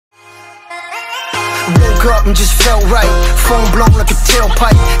Woke up and just felt right. Phone blown like a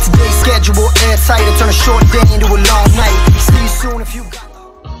tailpipe. Today's schedule airtight. I turn a short day into a long night. See you soon if you got.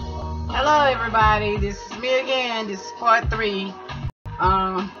 Hello everybody, this is me again. This is part 3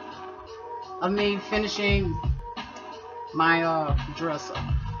 of me finishing my dresser.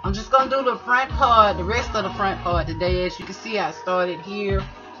 I'm just gonna do the front part, the rest of the front part today. As you can see, I started here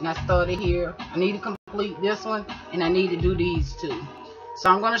and I started here. I need to complete this one and I need to do these two. So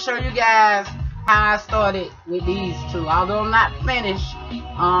I'm gonna show you guys how I started with these two. Although I'm not finished,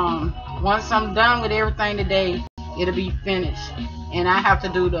 once I'm done with everything today, it'll be finished. And I have to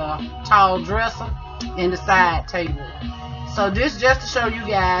do the tall dresser and the side table. So this just to show you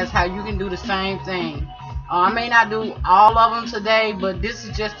guys how you can do the same thing. I may not do all of them today, but this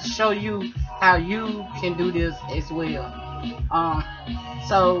is just to show you how you can do this as well.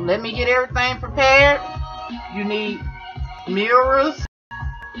 So let me get everything prepared. You need mirrors.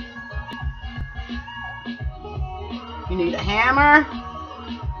 You need a hammer.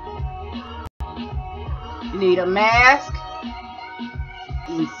 You need a mask.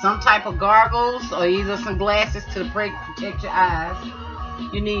 And some type of goggles or either some glasses to protect your eyes.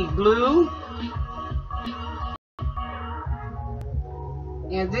 You need glue.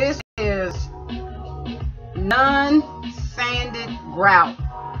 And this is non-sanded grout.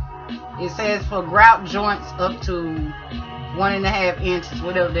 It says for grout joints up to 1.5 inches,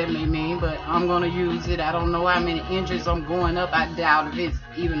 whatever that may mean, but I'm gonna use it. I don't know how many inches I'm going up. I doubt if it's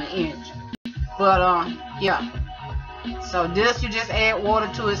even an inch. But yeah. So this, you just add water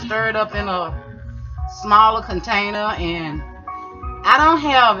to it, stir it up in a smaller container, and I don't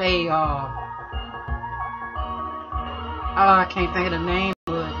have a I can't think of the name,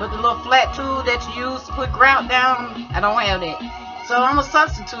 but the little flat tool that you use to put grout down, I don't have that. So I'm gonna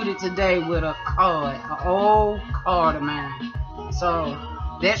substitute it today with a card, an old card of mine. So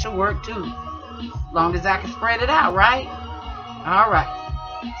that should work too, as long as I can spread it out, right? All right.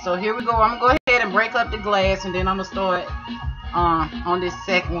 So here we go. I'm gonna go ahead and break up the glass, and then I'm gonna start on this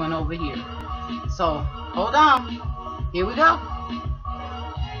second one over here. So hold on. Here we go.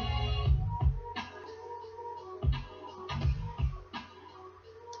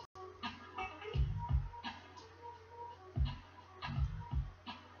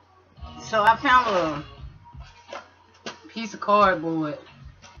 So I found a piece of cardboard.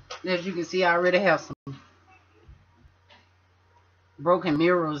 As you can see, I already have some broken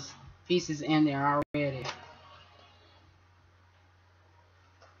mirrors pieces in there already.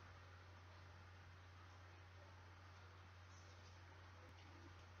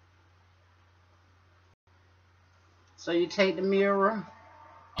 So you take the mirror.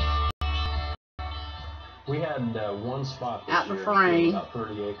 We had one spot this out the year, frame, about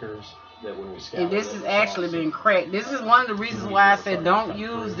 30 acres. That when we scouted, and this has actually been cracked. This is one of the reasons why I said don't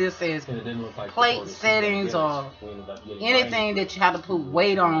use this as plate settings or anything that you have to put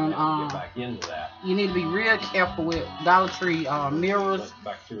weight on. You need to be real careful with Dollar Tree mirrors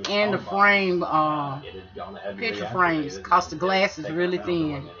and the frame, picture frames, because the glass is really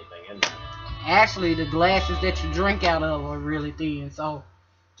thin. Actually, the glasses that you drink out of are really thin. So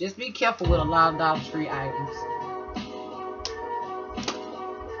just be careful with a lot of Dollar Tree items.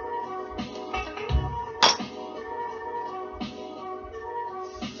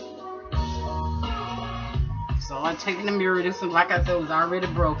 So I'm taking the mirror. This one, like I said, was already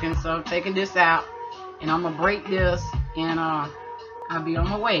broken. So I'm taking this out, and I'm gonna break this, and I'll be on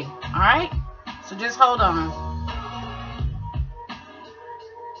my way. All right. So just hold on.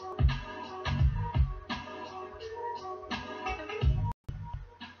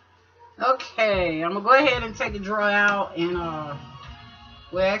 Okay, I'm gonna go ahead and take the drawer out, and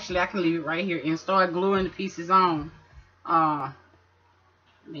well, actually, I can leave it right here and start gluing the pieces on. Let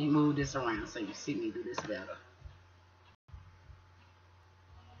me move this around so you see me do this better.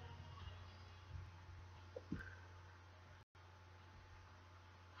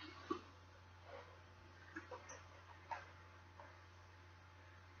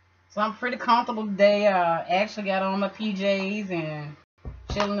 So I'm pretty comfortable today. Actually got on my PJs and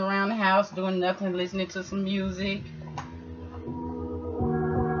chilling around the house, doing nothing, listening to some music.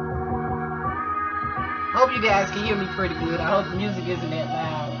 Hope you guys can hear me pretty good. I hope the music isn't that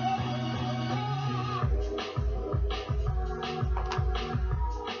loud.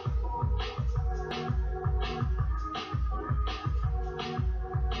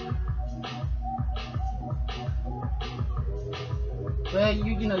 Well,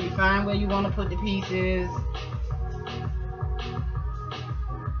 you know, you find where you want to put the pieces.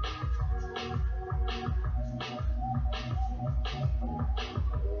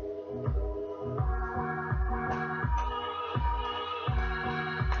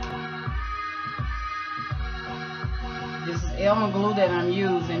 This is Elmer glue that I'm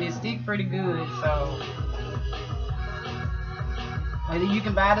using. It sticks pretty good, so you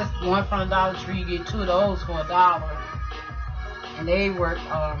can buy this one from the Dollar Tree. You get 2 of those for $1, and they work.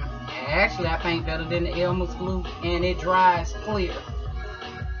 Actually, I think better than the Elmer's glue, and it dries clear.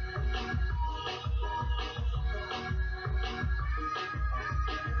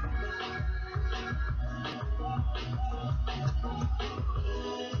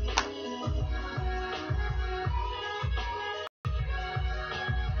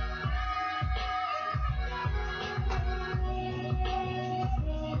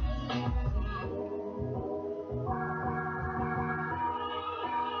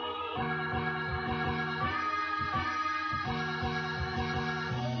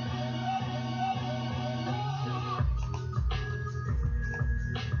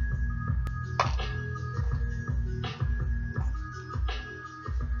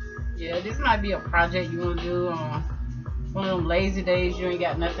 Yeah, this might be a project you want to do on one of them lazy days you ain't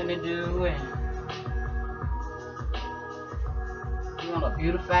got nothing to do and you want to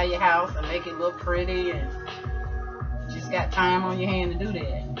beautify your house and make it look pretty and you just got time on your hand to do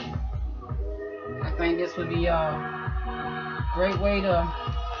that. I think this would be a great way to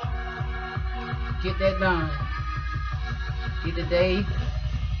get that done. Get the day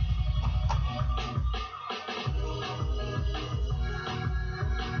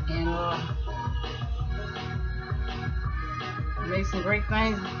and make some great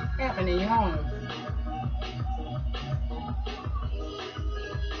things happen in your home.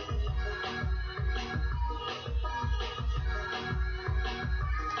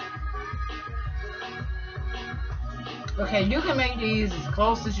 Okay, you can make these as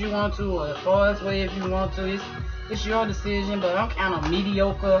close as you want to or as far as way if you want to. It's your decision, but I'm kind of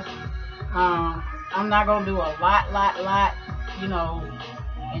mediocre. I'm not gonna do a lot, you know,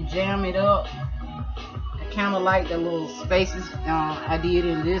 and jam it up. I kind of like the little spaces I did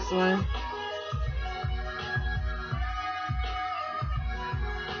in this one.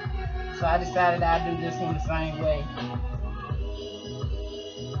 So I decided I'd do this one the same way.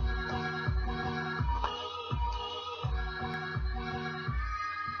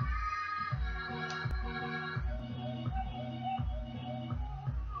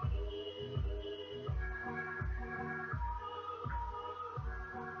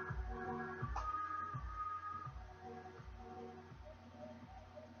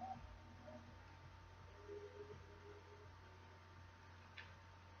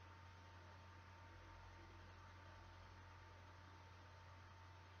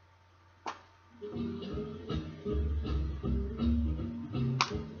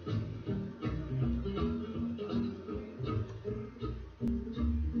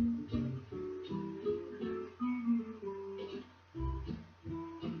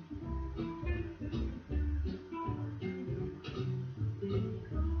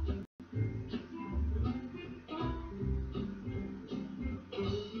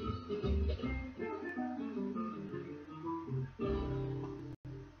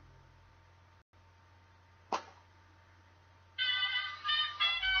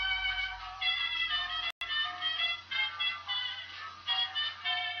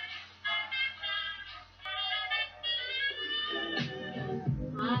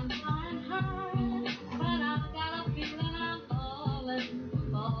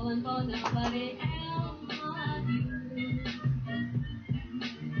 For nobody else but you.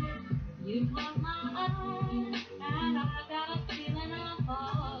 You caught my eye, and I got a feeling I'm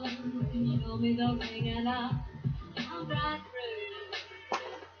falling. Show me the ring and I'll jump right through.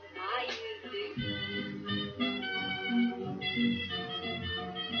 I used to.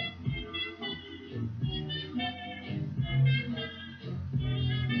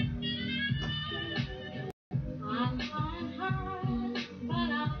 I'm flying high, but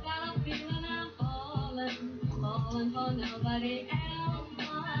I've got a feeling I'm falling for nobody else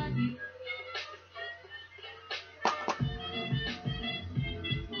but you.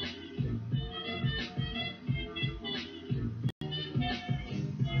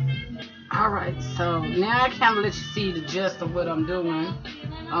 Alright, so now I kind of let you see the gist of what I'm doing.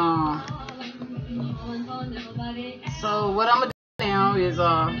 So what I'm going to do now is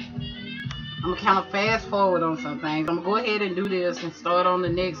I'm going to kind of fast forward on some things. I'm going to go ahead and do this and start on the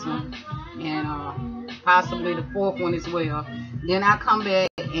next one. And possibly the fourth one as well. Then I'll come back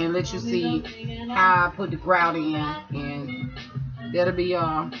and let you see how I put the grout in. And that'll be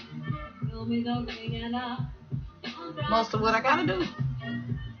most of what I got to do.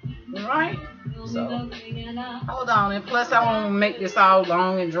 Alright, so hold on, and plus I won't make this all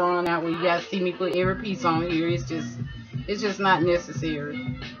long and drawn out where you guys see me put every piece on here. It's just not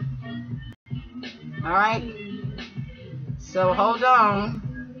necessary. Alright, So hold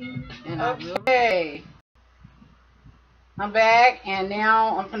on. And okay. I'm back, and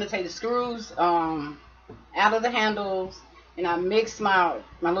now I'm gonna take the screws out of the handles, and I mix my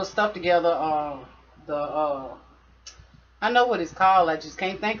little stuff together. I know what it's called, I just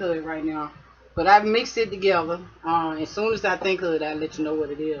can't think of it right now. But I mixed it together. As soon as I think of it, I'll let you know what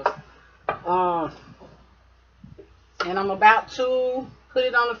it is. And I'm about to put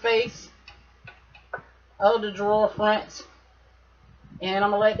it on the face of the drawer front, and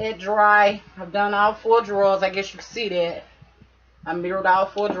I'm gonna let that dry. I've done all 4 drawers. I guess you can see that. I mirrored all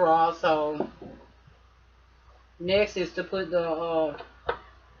 4 drawers. So next is to put the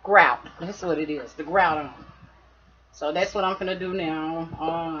grout. That's what it is, the grout on. So that's what I'm gonna do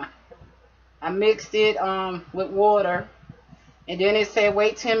now. I mixed it with water, and then it said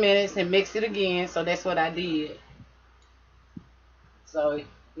wait 10 minutes and mix it again. So that's what I did. So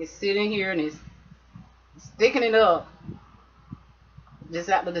it's sitting here and it's sticking it up just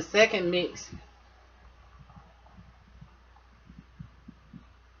after the second mix.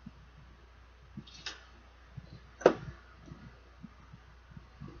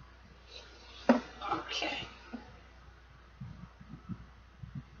 Okay.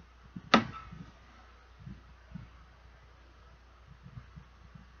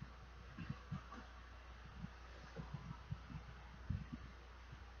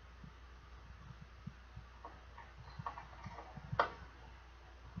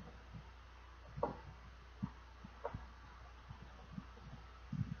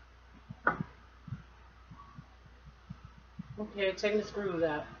 Okay, taking the screws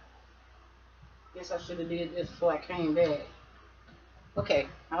out. Guess I should have did this before I came back. Okay,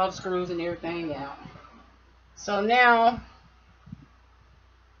 all the screws and everything out. So now,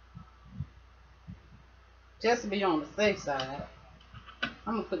 just to be on the safe side,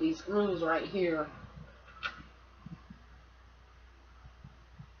 I'm gonna put these screws right here.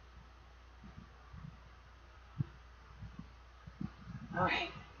 Alright,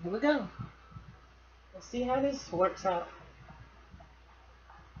 here we go. Let's see how this works out.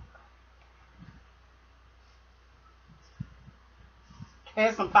 I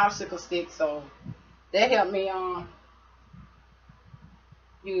had some popsicle sticks, so that helped me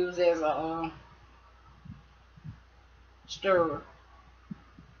use as a stirrer.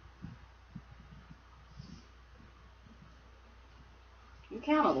 It's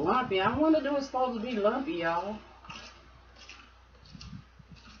kind of lumpy. I wonder if it's supposed to be lumpy, y'all.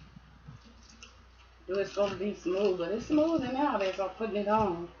 Do it's supposed to be smooth, but it's smoothing out as I'm putting it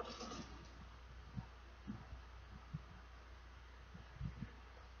on.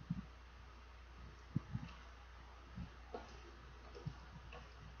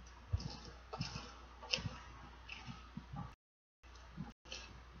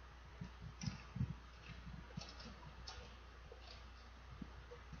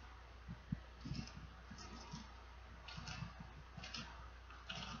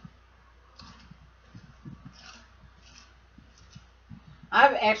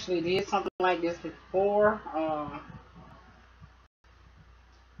 I've actually did something like this before.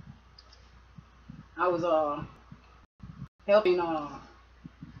 I was helping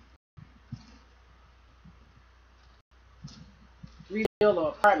rebuild an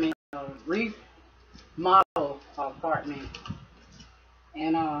apartment, remodel apartment,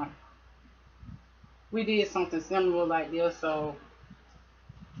 and we did something similar like this. So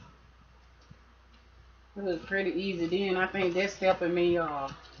it was pretty easy then. I think that's helping me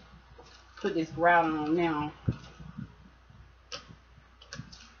put this grout on now.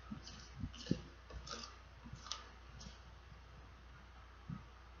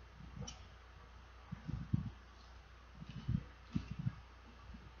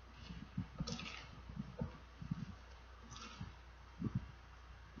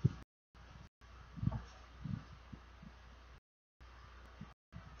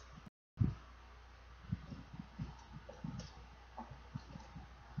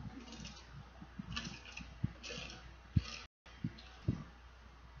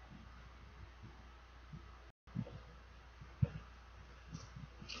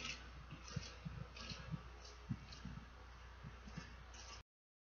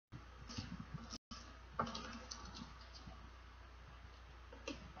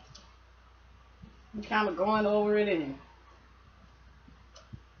 I'm kind of going over it, and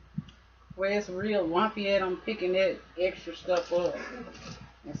where it's real lumpy at, I'm picking that extra stuff up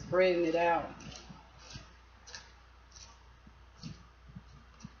and spreading it out.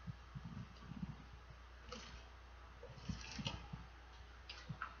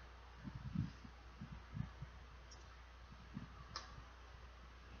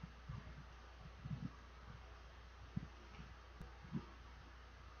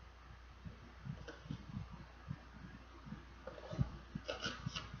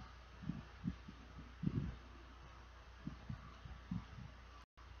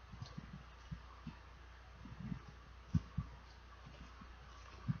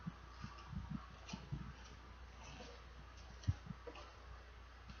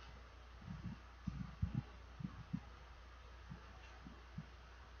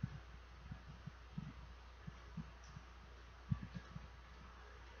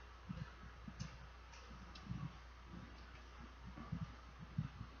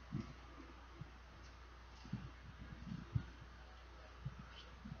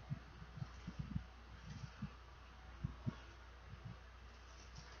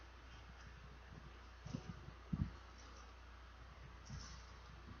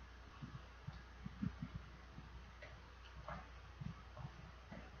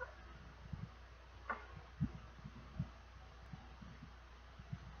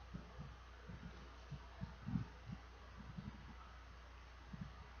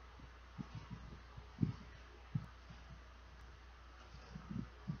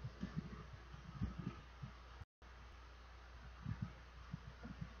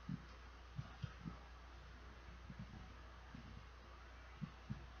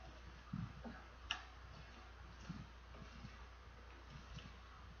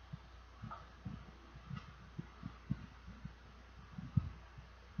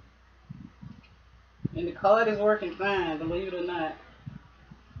 And the card is working fine, believe it or not.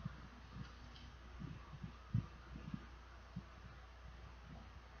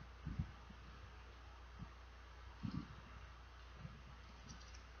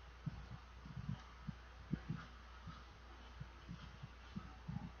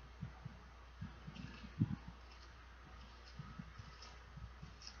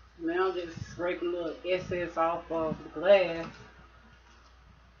 Now I'm just scraping a little excess off of the glass.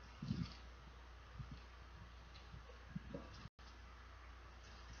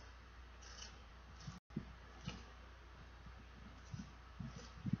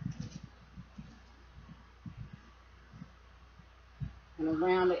 And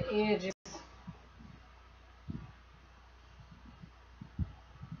around the edges.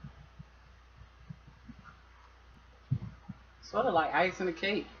 Sort of like icing a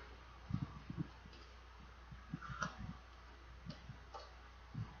cake.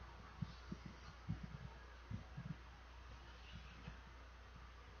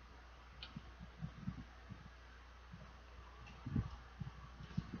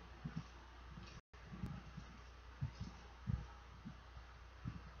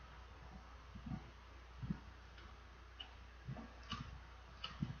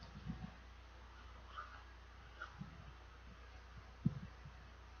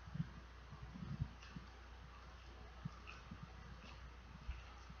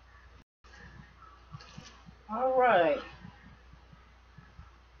 All right.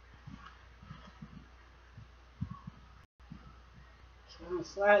 So I'm gonna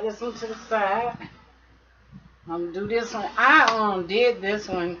slide this one to the side. I'm gonna do this one. I did this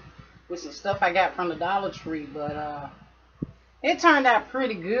one with some stuff I got from the Dollar Tree, but it turned out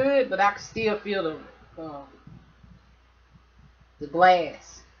pretty good. But I could still feel the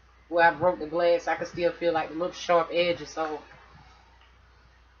glass where I broke the glass. I could still feel like the little sharp edges. So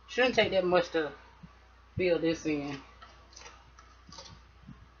shouldn't take that much to fill this in.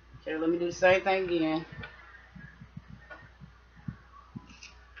 Okay, let me do the same thing again.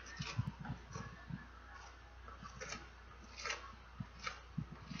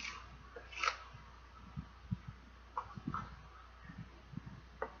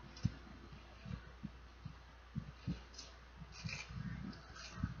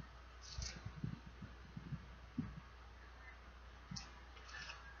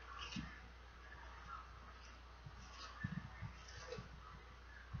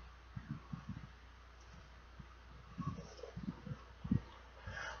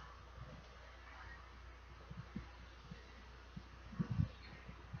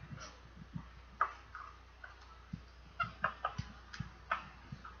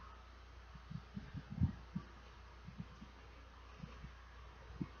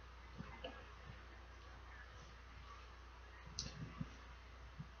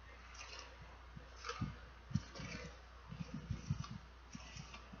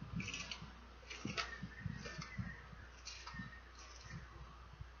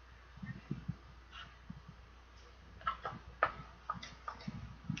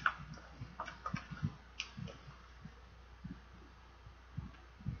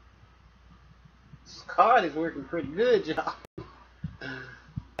 This card is working pretty good, y'all.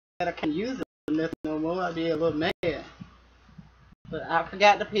 I can't use it for nothing no more. I'd be a little mad. But I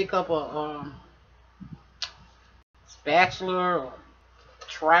forgot to pick up a spatula or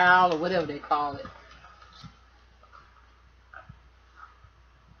trowel or whatever they call it.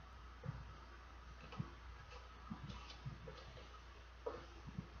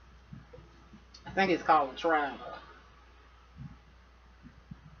 I think it's called a trowel.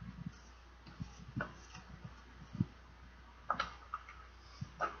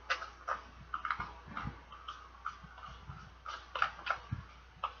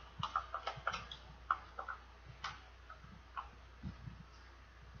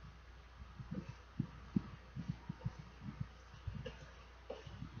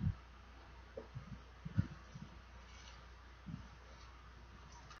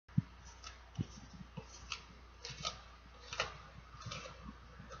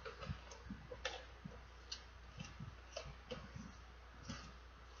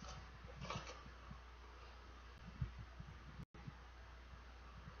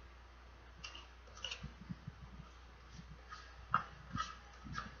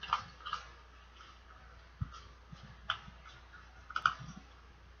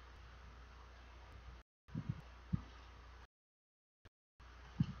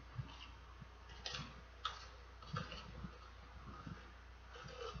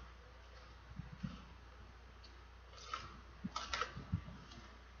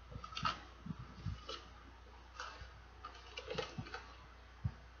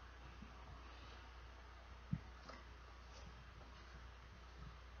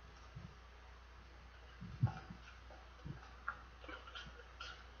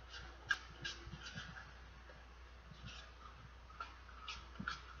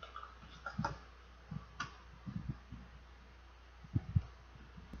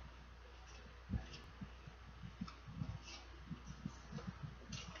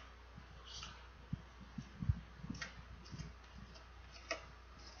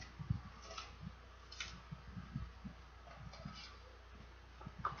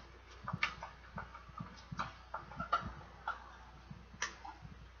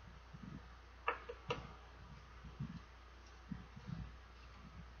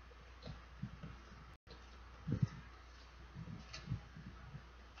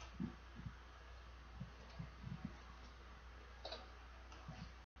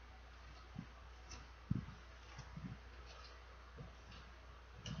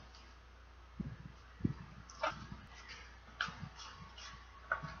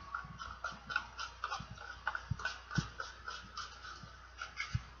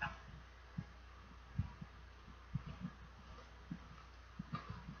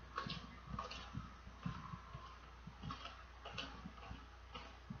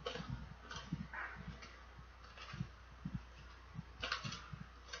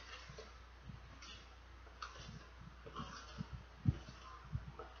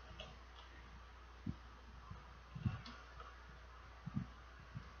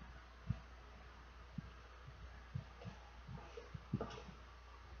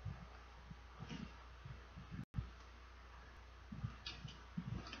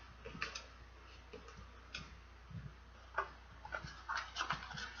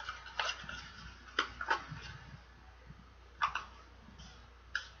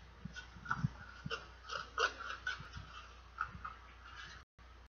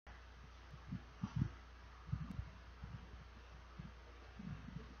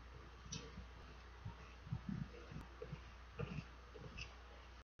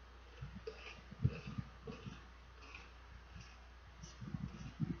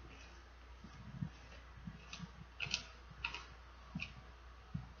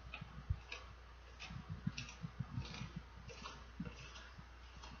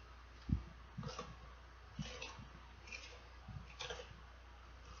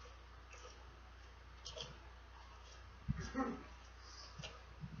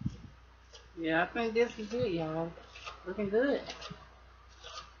 Yeah, I think this is it, y'all. Looking good.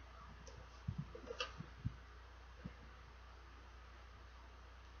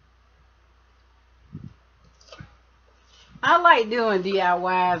 I like doing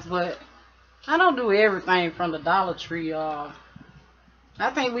DIYs, but I don't do everything from the Dollar Tree. I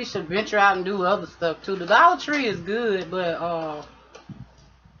think we should venture out and do other stuff too. The Dollar Tree is good, but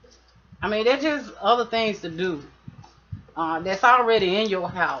I mean, there's just other things to do. That's already in your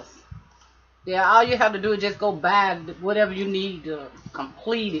house. Yeah, all you have to do is just go buy whatever you need to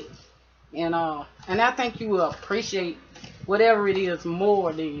complete it, and I think you will appreciate whatever it is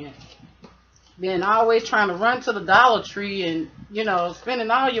more than always trying to run to the Dollar Tree and spending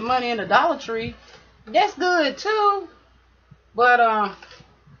all your money in the Dollar Tree. That's good too, but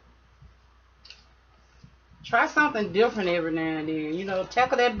try something different every now and then.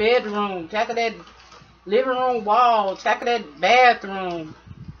 Tackle that bedroom, tackle that living room wall, tackle that bathroom.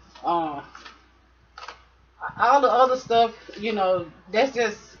 All the other stuff, that's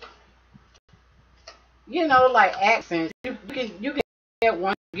just, like accents. You can get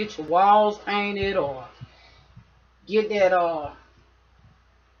one, get your walls painted, or get that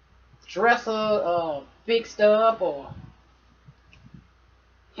dresser fixed up, or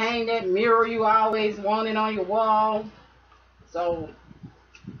hang that mirror you always wanted on your wall. So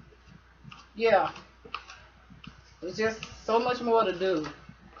yeah, it's just so much more to do.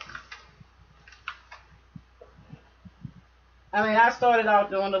 I mean, I started out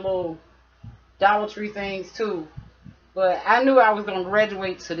doing the little Dollar Tree things too, but I knew I was gonna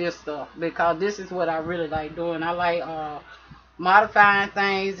graduate to this stuff because this is what I really like doing. I like modifying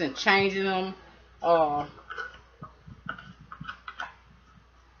things and changing them. I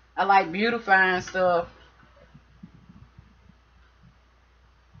like beautifying stuff,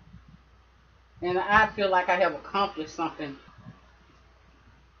 and I feel like I have accomplished something.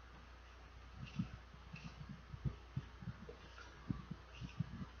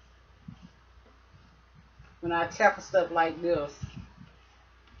 When I tackle stuff like this,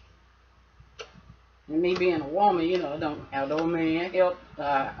 and me being a woman, don't have no man help.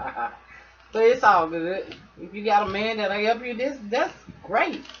 But it's all good. If you got a man that'll help you, that's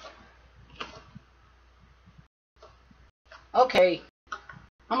great. Okay,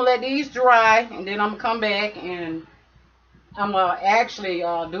 I'm gonna let these dry, and then I'm gonna come back and I'm gonna actually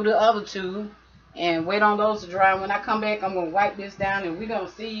do the other two and wait on those to dry. When I come back, I'm gonna wipe this down, and we're gonna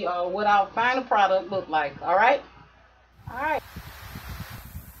see what our final product look like. All right.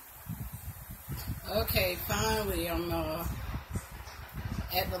 Okay, finally I'm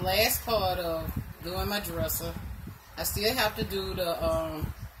at the last part of doing my dresser. I still have to do the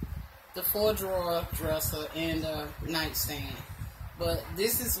 4-drawer dresser and the nightstand, but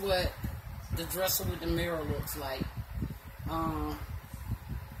this is what the dresser with the mirror looks like.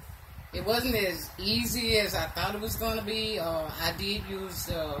 It wasn't as easy as I thought it was going to be. I did use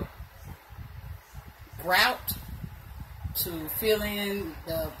grout to fill in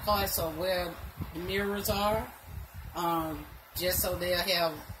the parts of where the mirrors are, just so they'll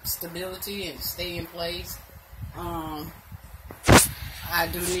have stability and stay in place. I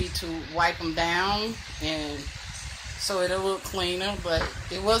do need to wipe them down, and so it'll look cleaner, but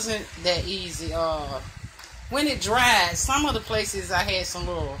it wasn't that easy. When it dried, some of the places I had some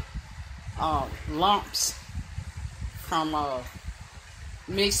little lumps from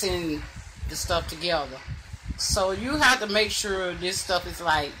mixing the stuff together. So you have to make sure this stuff is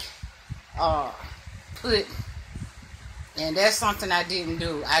like put, and that's something I didn't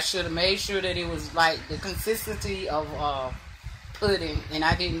do. I should have made sure that it was like the consistency of pudding, and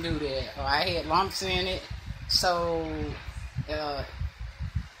I didn't do that. I had lumps in it, so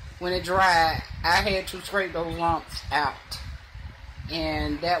when it dried, I had to scrape those lumps out,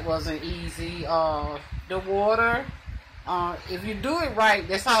 and that wasn't easy. The water, if you do it right,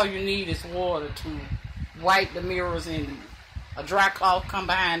 that's all you need is water to wipe the mirrors, and a dry cloth come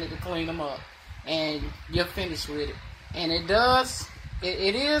behind it to clean them up, and you're finished with it. And it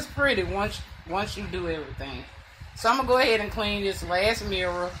is pretty once you do everything. So I'm gonna go ahead and clean this last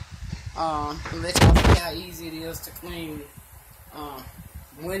mirror, and let y'all see how easy it is to clean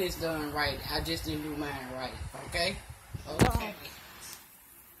when it's done right. I just didn't do mine right. Okay.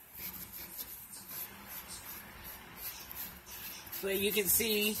 So you can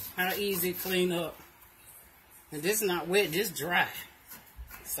see how easy it clean up. And this is not wet, this dry.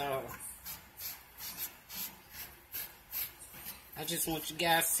 So I just want you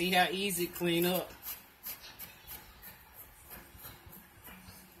guys to see how easy it clean up.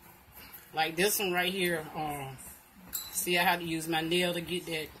 Like this one right here, see I had to use my nail to get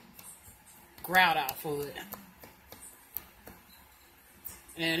that grout out for it.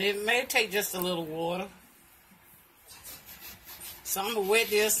 And it may take just a little water. So I'm going to wet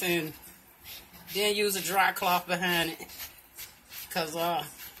this and then use a dry cloth behind it. Because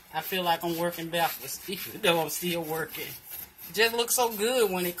I feel like I'm working backwards, even though I'm still working. It just looks so good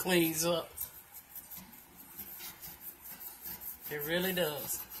when it cleans up. It really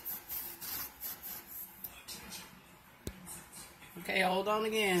does. Okay, hold on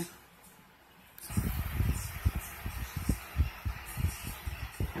again.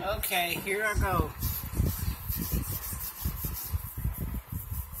 Okay, here I go.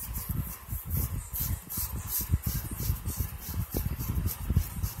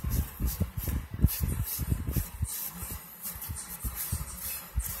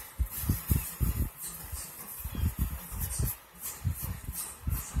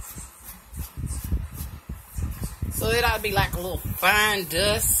 So it ought to be like a little fine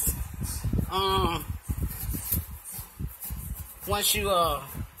dust.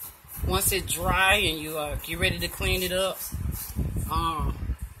 Once it's dry and you get ready to clean it up,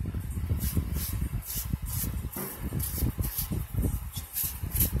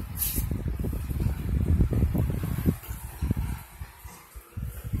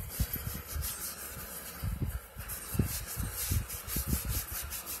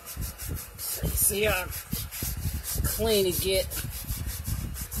 see how clean it get,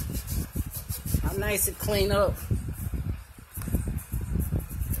 how nice it clean up.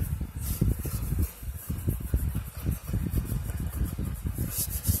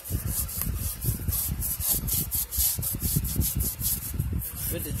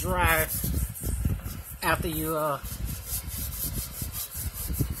 With the dry after you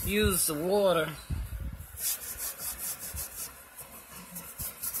use the water.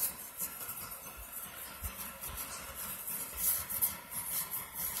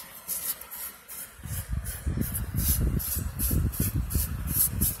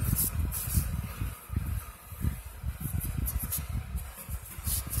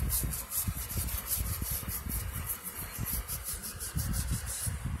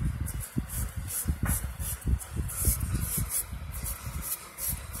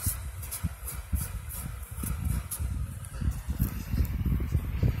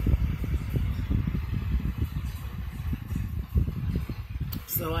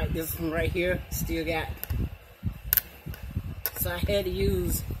 So like this one right here, still got, so I had to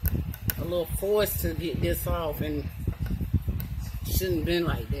use a little force to get this off, and shouldn't have been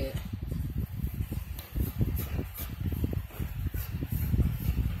like that.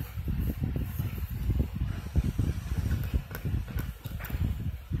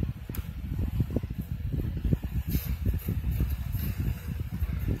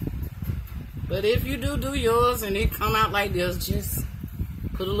 But if you do yours and it come out like this, just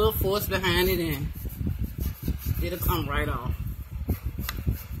put a little force behind it and it'll come right off.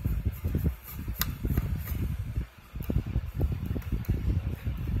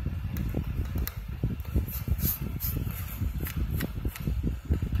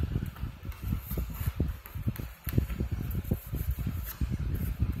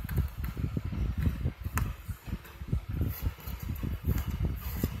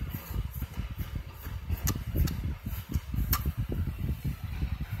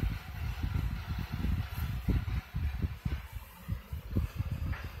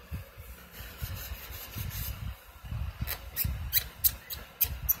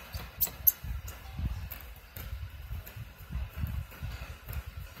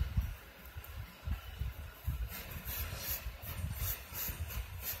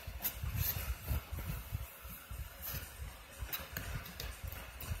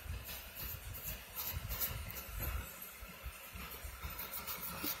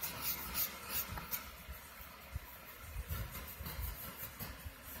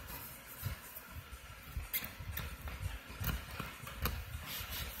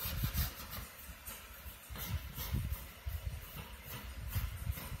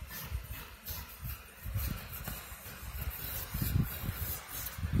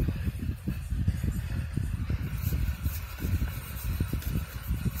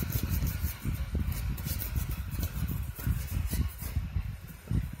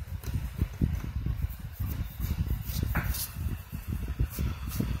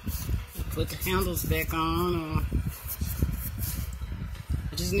 Put the handles back on.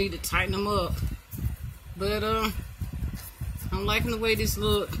 I just need to tighten them up. But I'm liking the way this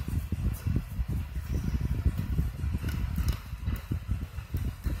looks.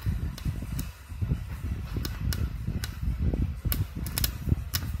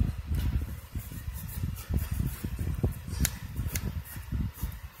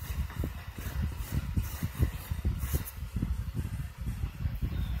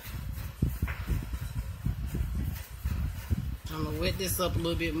 wet this up a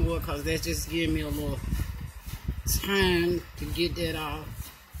little bit more because that's just giving me a little time to get that off.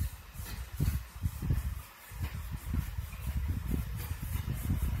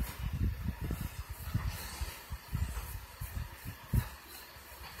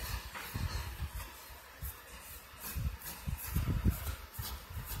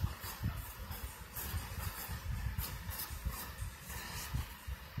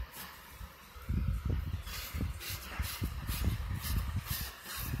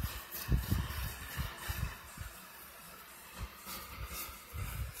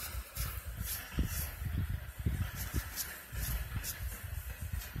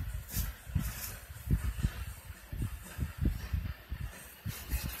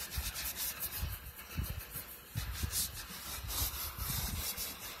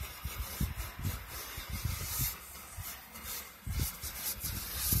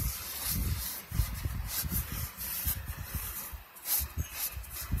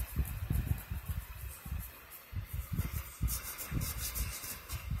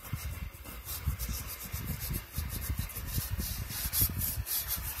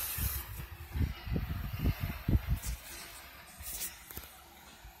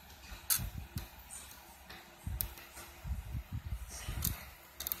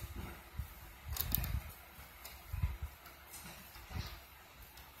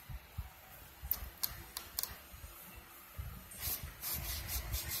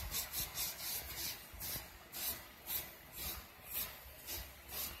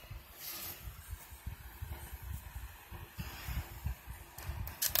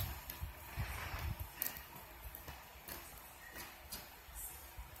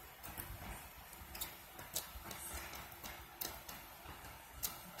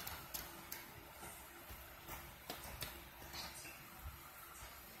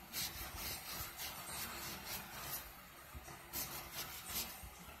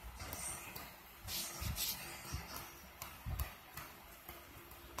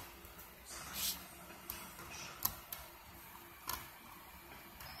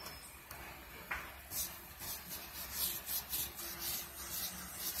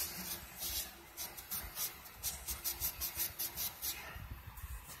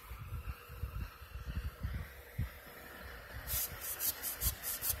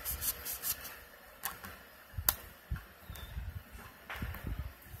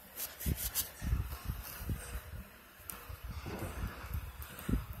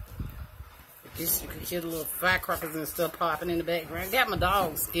 Just, you can hear the little firecrackers and stuff popping in the background. Got my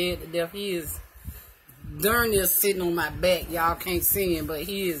dog scared to death. He is darn near sitting on my back. Y'all can't see him, but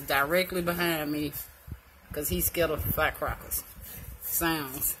he is directly behind me because he's scared of firecrackers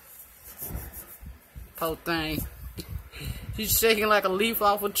sounds. Poor thing. He's shaking like a leaf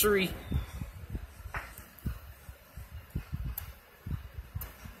off a tree.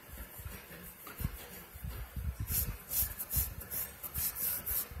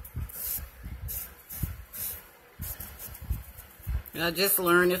 I just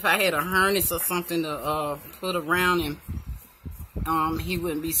learned if I had a harness or something to put around him, he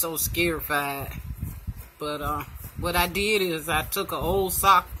wouldn't be so scarified. But what I did is I took an old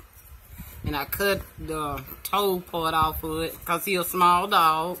sock and I cut the toe part off of it because he's a small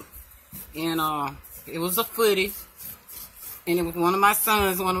dog. And it was a footy. And it was one of my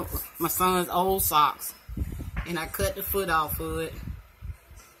son's old socks. And I cut the foot off of it.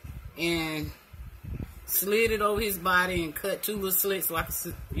 And slid it over his body and cut 2 little slits so I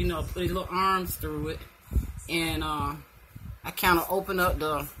could, you know, put his little arms through it. And I kind of opened up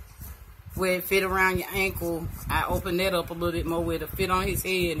where it fit around your ankle. I opened that up a little bit more where it fit on his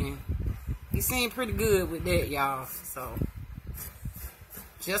head, and he seemed pretty good with that, y'all. So,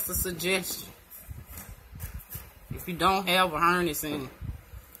 just a suggestion. If you don't have a harness and,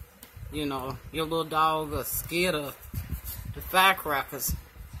 you know, your little dog is scared of the firecrackers,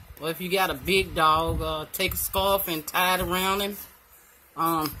 or if you got a big dog, take a scarf and tie it around him,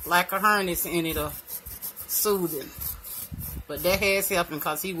 like a harness, and it'll soothe him. But that has helped him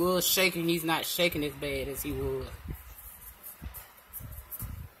because he was shaking. He's not shaking as bad as he was.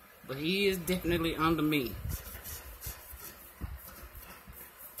 But he is definitely under me.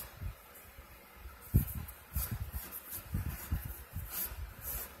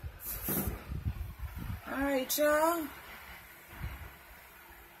 Alright, y'all.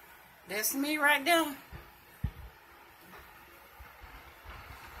 That's me right there.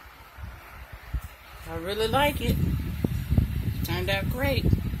 I really like it. Turned out great.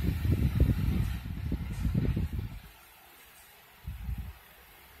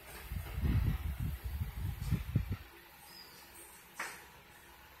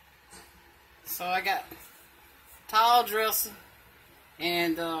 So I got towel dresser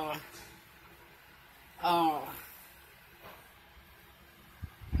and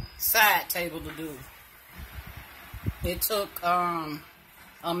side table to do. It took a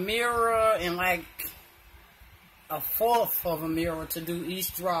mirror and like a fourth of a mirror to do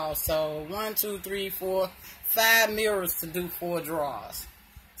each draw. So 1, 2, 3, 4, 5 mirrors to do 4 draws.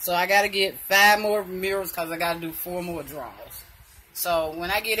 So I gotta get 5 more mirrors because I gotta do 4 more draws. So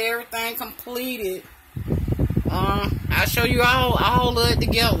when I get everything completed, I'll show you all of it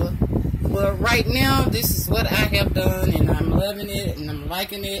together. But right now, this is what I have done, and I'm loving it, and I'm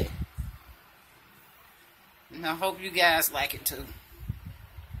liking it. And I hope you guys like it too.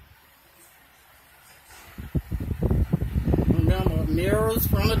 Remember, mirrors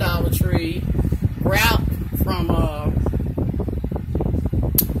from the Dollar Tree, grout from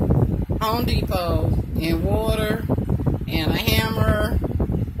Home Depot, and water, and a hammer,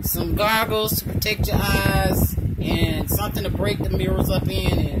 some goggles to protect your eyes, and something to break the mirrors up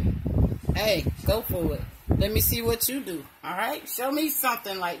in, and hey, go for it. Let me see what you do. Alright? Show me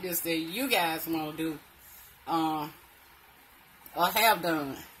something like this that you guys want to do. Or have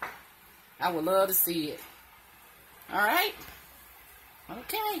done. I would love to see it. Alright?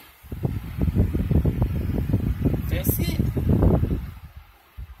 Okay. That's it.